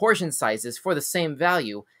when the portion sizes for the same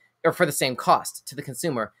value or for the same cost to the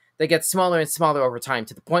consumer, they get smaller and smaller over time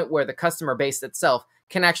to the point where the customer base itself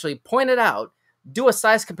can actually point it out, do a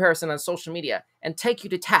size comparison on social media, and take you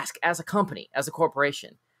to task as a company, as a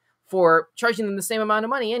corporation, for charging them the same amount of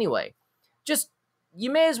money anyway?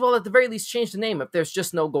 You may as well at the very least change the name if there's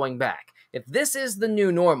just no going back. If this is the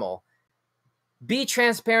new normal, be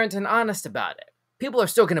transparent and honest about it. People are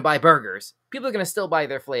still going to buy burgers. People are going to still buy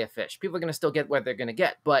their filet of fish. People are going to still get what they're going to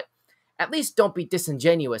get. But at least don't be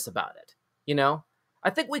disingenuous about it. You know? I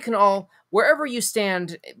think we can all, wherever you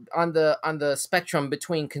stand on the spectrum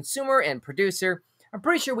between consumer and producer, I'm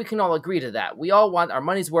pretty sure we can all agree to that. We all want our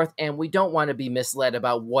money's worth, and we don't want to be misled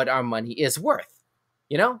about what our money is worth.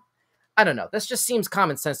 You know? I don't know. This just seems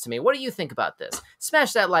common sense to me. What do you think about this?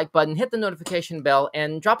 Smash that like button, hit the notification bell,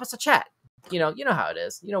 and drop us a chat. You know how it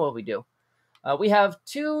is. You know what we do. We have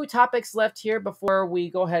 2 topics left here before we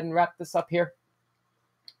go ahead and wrap this up here.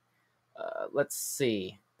 Let's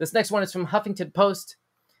see. This next one is from Huffington Post.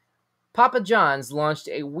 Papa John's launched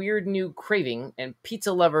a weird new craving, and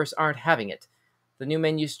pizza lovers aren't having it. The new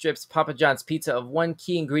menu strips Papa John's pizza of one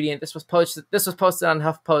key ingredient. This was posted on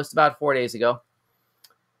HuffPost about 4 days ago.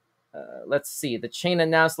 Let's see. The chain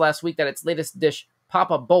announced last week that its latest dish,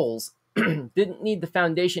 Papa Bowls, didn't need the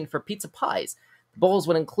foundation for pizza pies. The bowls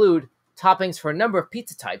would include toppings for a number of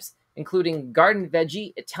pizza types, including garden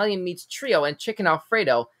veggie, Italian meats trio, and chicken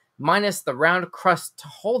Alfredo, minus the round crust to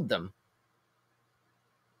hold them.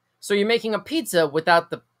 So you're making a pizza without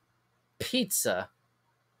the pizza.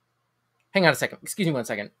 Hang on a second. Excuse me 1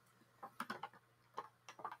 second.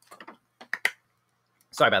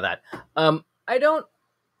 Sorry about that.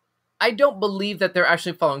 I don't believe that they're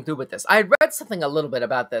actually following through with this. I read something a little bit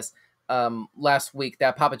about this last week,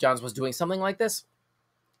 that Papa John's was doing something like this.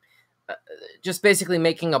 Just basically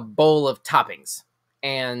making a bowl of toppings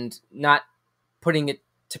and not putting it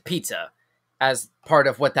to pizza as part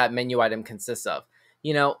of what that menu item consists of.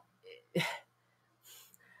 You know,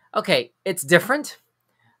 okay, it's different,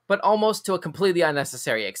 but almost to a completely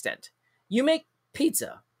unnecessary extent. You make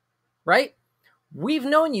pizza, right? We've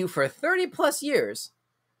known you for 30 plus years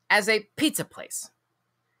as a pizza place.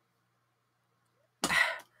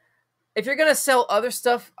 If you're going to sell other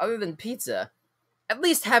stuff other than pizza, at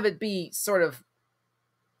least have it be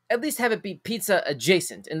pizza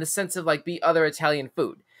adjacent, in the sense of like be other Italian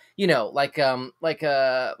food. You know, like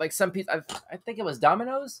some pizza. I think it was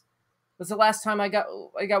Domino's was the last time I got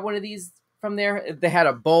one of these from there. They had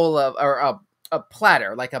a bowl of, or a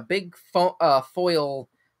platter, like a big foil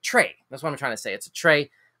tray. That's what I'm trying to say. It's a tray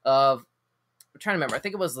of, I'm trying to remember. I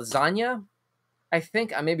think it was lasagna. I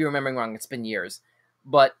may be remembering wrong. It's been years.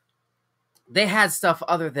 But they had stuff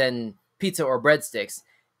other than pizza or breadsticks,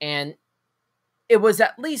 and it was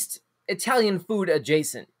at least Italian food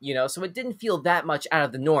adjacent, you know, so it didn't feel that much out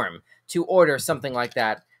of the norm to order something like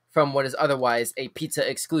that from what is otherwise a pizza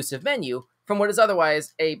exclusive menu, from what is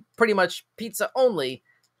otherwise a pretty much pizza only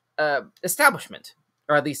establishment,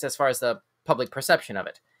 or at least as far as the public perception of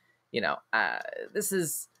it. This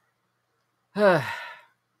is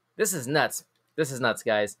this is nuts. This is nuts,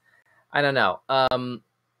 guys. I don't know.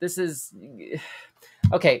 This is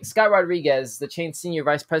okay. Scott Rodriguez, the chain's senior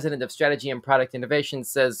vice president of strategy and product innovation,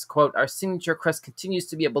 says, "Quote: Our signature crust continues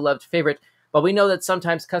to be a beloved favorite, but we know that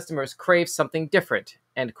sometimes customers crave something different."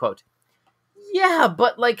 End quote. Yeah,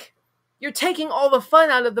 but like, you're taking all the fun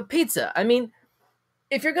out of the pizza. I mean,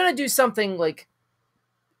 if you're gonna do something like,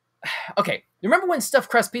 okay, remember when stuffed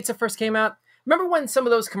crust pizza first came out? Remember when some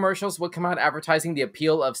of those commercials would come out advertising the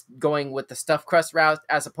appeal of going with the stuffed crust route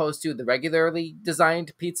as opposed to the regularly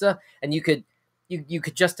designed pizza, and you could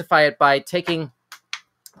justify it by taking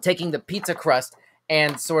the pizza crust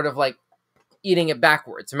and sort of like eating it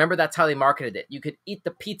backwards. Remember, that's how they marketed it. You could eat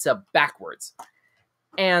the pizza backwards,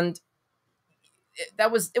 and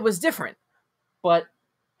it was different. But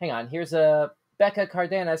hang on, here's a Becca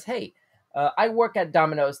Cardenas. Hey, I work at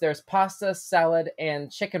Domino's. There's pasta, salad, and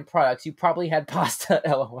chicken products. You probably had pasta,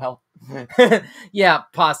 lol. Yeah,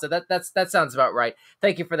 pasta. That sounds about right.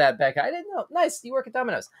 Thank you for that, Becca. I didn't know. Nice, you work at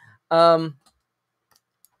Domino's.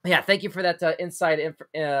 Yeah, thank you for that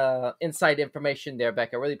inside information there,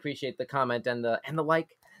 Becca. Really appreciate the comment and the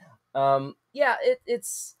like. Yeah,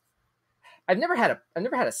 it's. I've never had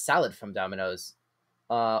a salad from Domino's,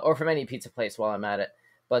 or from any pizza place while I'm at it.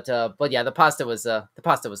 But yeah, the pasta was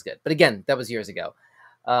good. But again, that was years ago.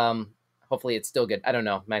 Hopefully it's still good. I don't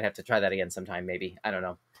know. Might have to try that again sometime, maybe. I don't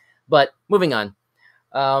know. But moving on.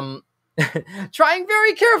 Trying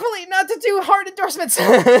very carefully not to do hard endorsements.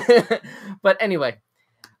 But anyway.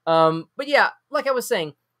 But yeah, like I was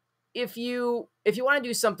saying, if you want to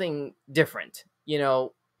do something different,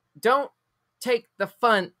 don't take the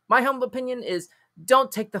fun. My humble opinion is, don't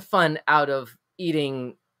take the fun out of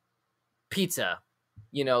eating pizza.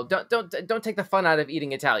 Don't take the fun out of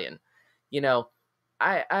eating Italian.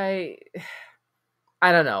 I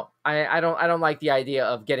don't know. I don't like the idea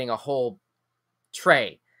of getting a whole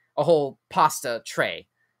pasta tray,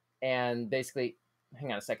 and basically,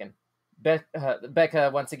 hang on a second.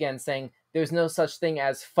 Becca once again saying there's no such thing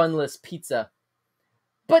as funless pizza.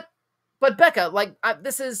 But Becca, like,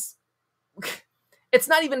 this is, it's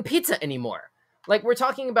not even pizza anymore. Like, we're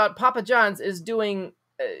talking about Papa John's is doing.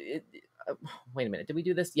 Wait a minute, did we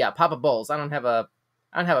do this? Yeah, Papa Bowls. I don't have a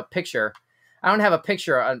picture. I don't have a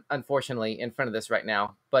picture, unfortunately, in front of this right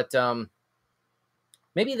now. But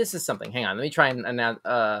maybe this is something. Hang on, let me try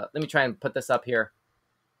and put this up here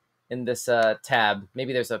in this tab.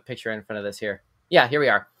 Maybe there's a picture in front of this here. Yeah, here we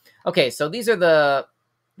are. Okay, so these are the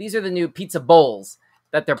new pizza bowls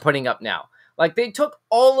that they're putting up now. Like, they took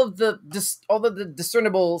all of the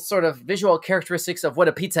discernible sort of visual characteristics of what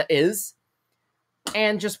a pizza is,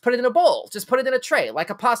 and just put it in a bowl. Just put it in a tray,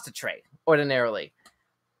 like a pasta tray, ordinarily.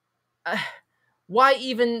 Why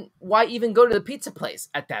even go to the pizza place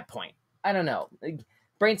at that point? I don't know.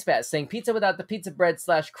 Brainspat saying pizza without the pizza bread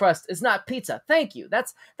 / crust is not pizza. Thank you.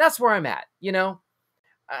 That's where I'm at.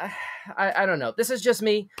 I don't know. This is just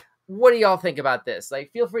me. What do y'all think about this?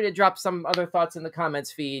 Like, feel free to drop some other thoughts in the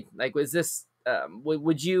comments feed. Like, was this?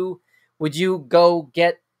 Would you go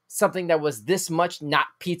get something that was this much not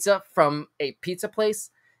pizza from a pizza place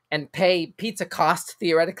and pay pizza cost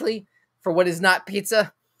theoretically for what is not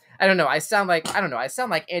pizza? I don't know. I sound like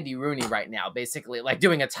Andy Rooney right now, basically, like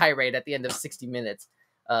doing a tirade at the end of 60 Minutes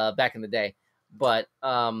back in the day. But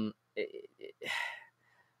I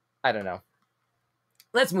don't know.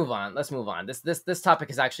 Let's move on. This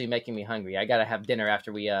topic is actually making me hungry. I gotta have dinner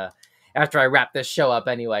after I wrap this show up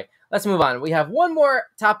anyway. Let's move on. We have one more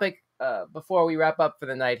topic before we wrap up for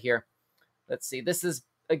the night here. Let's see. This is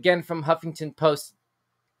again from Huffington Post.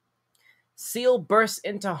 Seal bursts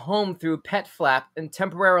into home through pet flap and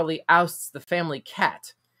temporarily ousts the family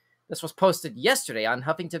cat. This was posted yesterday on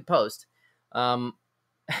Huffington Post.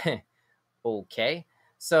 Okay.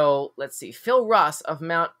 So let's see. Phil Ross of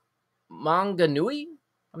Mount Maunganui.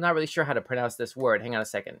 I'm not really sure how to pronounce this word. Hang on a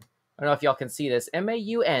second. I don't know if y'all can see this.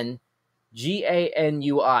 Maunganui.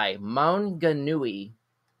 Maunganui.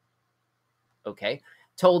 Okay.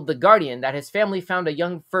 Told The Guardian that his family found a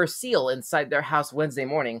young fur seal inside their house Wednesday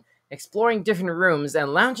morning, exploring different rooms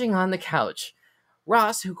and lounging on the couch.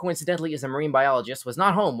 Ross, who coincidentally is a marine biologist, was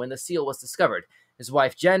not home when the seal was discovered. His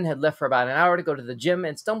wife Jen had left for about an hour to go to the gym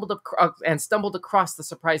and stumbled across the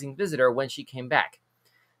surprising visitor when she came back.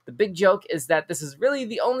 The big joke is that this is really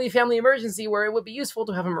the only family emergency where it would be useful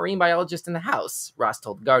to have a marine biologist in the house, Ross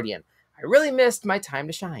told Guardian. I really missed my time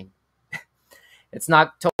to shine. It's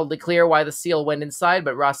not totally clear why the seal went inside,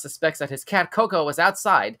 but Ross suspects that his cat Coco was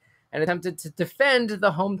outside and attempted to defend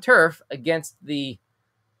the home turf against the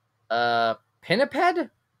pinniped?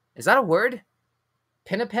 Is that a word?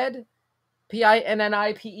 Pinniped?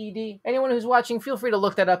 Pinniped? Anyone who's watching, feel free to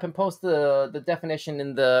look that up and post the definition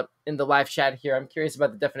in the live chat here. I'm curious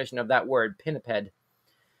about the definition of that word, pinniped.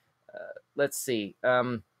 Let's see.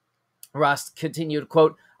 Ross continued,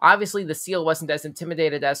 quote, obviously the seal wasn't as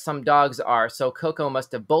intimidated as some dogs are, so Coco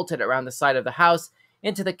must have bolted around the side of the house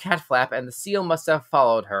into the cat flap, and the seal must have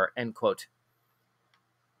followed her, end quote.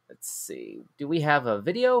 Let's see. Do we have a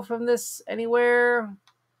video from this anywhere?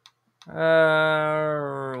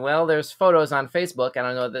 Well, there's photos on Facebook. I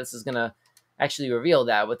don't know if this is going to actually reveal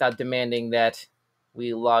that without demanding that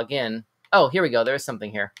we log in. Oh, here we go. There's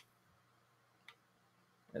something here.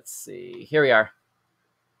 Let's see. Here we are.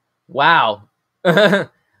 Wow.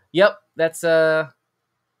 Yep, that's HSIC,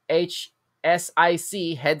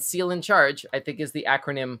 head seal in charge, I think is the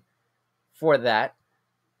acronym for that.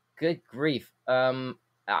 Good grief.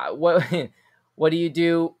 What do you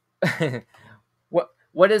do?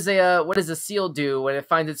 What does a seal do when it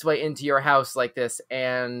finds its way into your house like this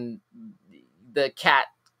and the cat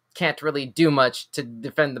can't really do much to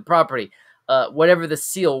defend the property? Whatever the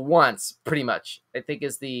seal wants, pretty much, I think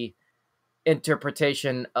is the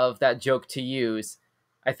interpretation of that joke to use.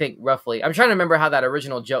 I think roughly. I'm trying to remember how that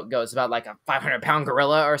original joke goes about like a 500-pound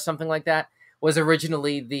gorilla or something like that was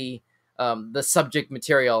originally the subject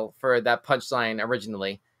material for that punchline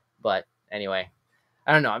originally. But anyway,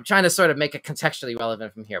 I don't know. I'm trying to sort of make it contextually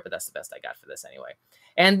relevant from here, but that's the best I got for this anyway.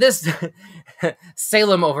 And this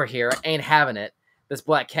Salem over here ain't having it. This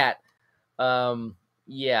black cat.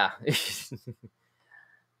 Yeah.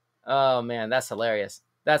 Oh man, that's hilarious.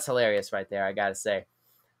 That's hilarious right there, I gotta say.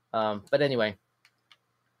 But anyway,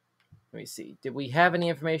 let me see. Did we have any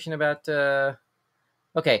information about...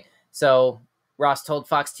 Okay, so Ross told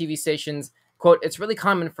Fox TV stations, quote, it's really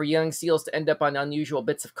common for young seals to end up on unusual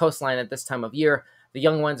bits of coastline at this time of year. The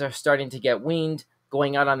young ones are starting to get weaned,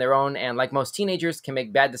 going out on their own, and like most teenagers, can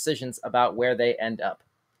make bad decisions about where they end up.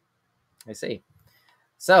 I see.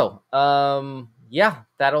 So, yeah,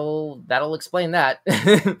 that'll explain that.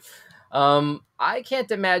 I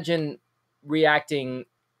can't imagine reacting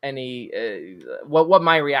what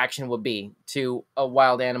my reaction would be to a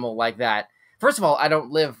wild animal like that. First of all, I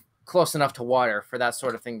don't live close enough to water for that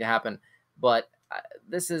sort of thing to happen, but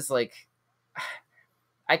this is like,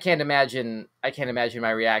 I can't imagine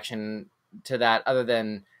my reaction to that other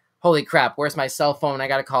than, holy crap, where's my cell phone? I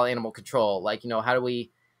got to call animal control. Like, how do we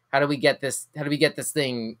get this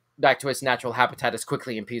thing back to its natural habitat as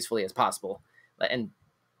quickly and peacefully as possible? And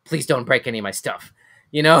please don't break any of my stuff.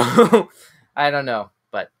 I don't know.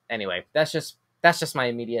 But anyway, that's just my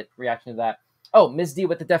immediate reaction to that. Oh, Ms. D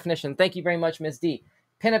with the definition. Thank you very much, Ms. D.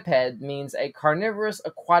 Pinniped means a carnivorous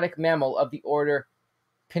aquatic mammal of the order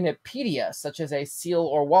Pinnipedia, such as a seal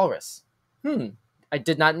or walrus. I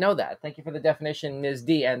did not know that. Thank you for the definition, Ms.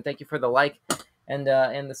 D, and thank you for the like and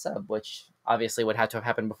the sub, which obviously would have to have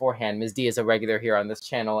happened beforehand. Ms. D is a regular here on this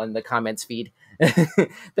channel and the comments feed.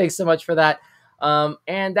 Thanks so much for that.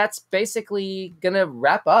 And that's basically gonna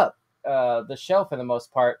wrap up the show for the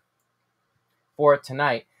most part for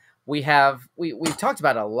tonight. We've talked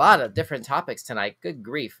about a lot of different topics tonight. Good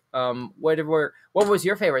grief. What was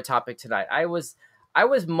your favorite topic tonight? I was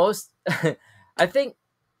most I think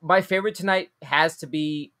my favorite tonight has to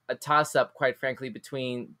be a toss up, quite frankly,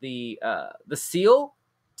 between the seal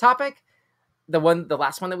topic, the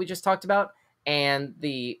last one that we just talked about, and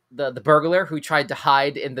the burglar who tried to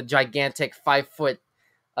hide in the gigantic 5-foot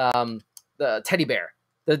the teddy bear.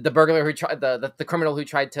 The burglar who tried the criminal who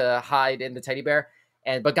tried to hide in the teddy bear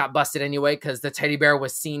but got busted anyway because the teddy bear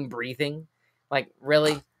was seen breathing. Like,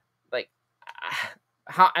 really? Like,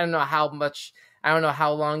 I don't know how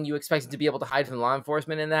long you expect to be able to hide from law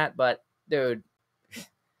enforcement in that, but dude,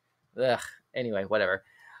 ugh. Anyway, whatever.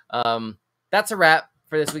 That's a wrap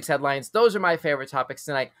for this week's headlines. Those are my favorite topics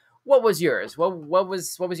tonight. What was yours? What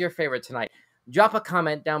was your favorite tonight? Drop a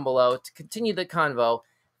comment down below to continue the convo.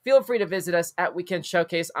 Feel free to visit us at Weekend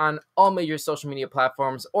Showcase on all major social media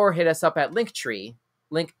platforms, or hit us up at Linktree,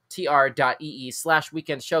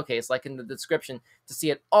 linktr.ee/Weekend Showcase, like in the description, to see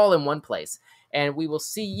it all in one place. And we will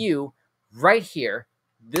see you right here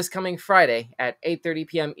this coming Friday at 8:30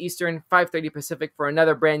 p.m. Eastern, 5:30 Pacific for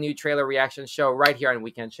another brand new trailer reaction show right here on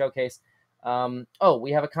Weekend Showcase.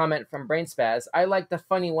 We have a comment from Brain Spaz. I like the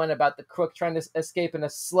funny one about the crook trying to escape in a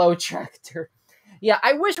slow tractor. Yeah,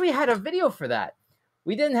 I wish we had a video for that.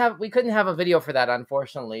 We couldn't have a video for that,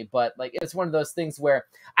 unfortunately, but like, it's one of those things where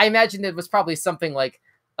I imagine it was probably something like,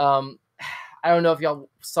 I I don't know if y'all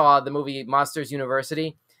saw the movie Monsters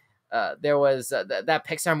University. There was that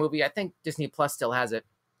Pixar movie. I think Disney Plus still has it.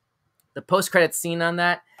 The post-credits scene on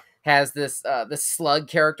that has this slug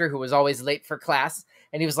character who was always late for class,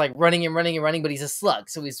 and he was like running and running and running, but he's a slug,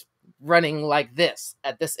 so he's running like this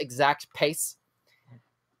at this exact pace.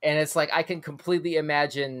 And it's like I can completely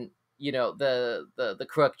imagine, the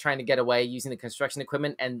crook trying to get away using the construction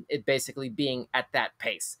equipment, and it basically being at that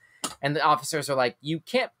pace. And the officers are like, "You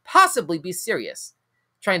can't possibly be serious,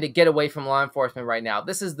 trying to get away from law enforcement right now.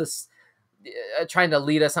 This is this trying to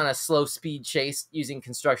lead us on a slow speed chase using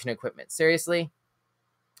construction equipment. Seriously?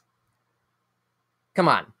 Come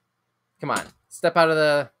on, step out of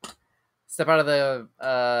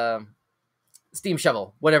the steam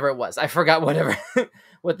shovel, whatever it was. I forgot whatever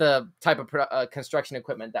what the type of construction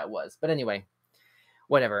equipment that was. But anyway,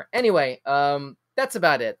 whatever. Anyway, that's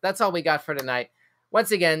about it. That's all we got for tonight.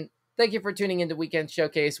 Once again, thank you for tuning into Weekend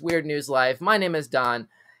Showcase Weird News Live. My name is Don.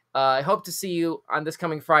 I hope to see you on this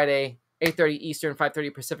coming Friday, 8:30 Eastern, 5:30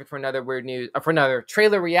 Pacific for another weird news, for another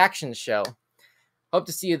trailer reaction show. Hope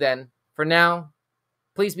to see you then. For now,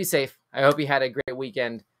 please be safe. I hope you had a great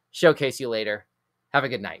weekend. Showcase you later. Have a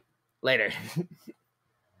good night. Later.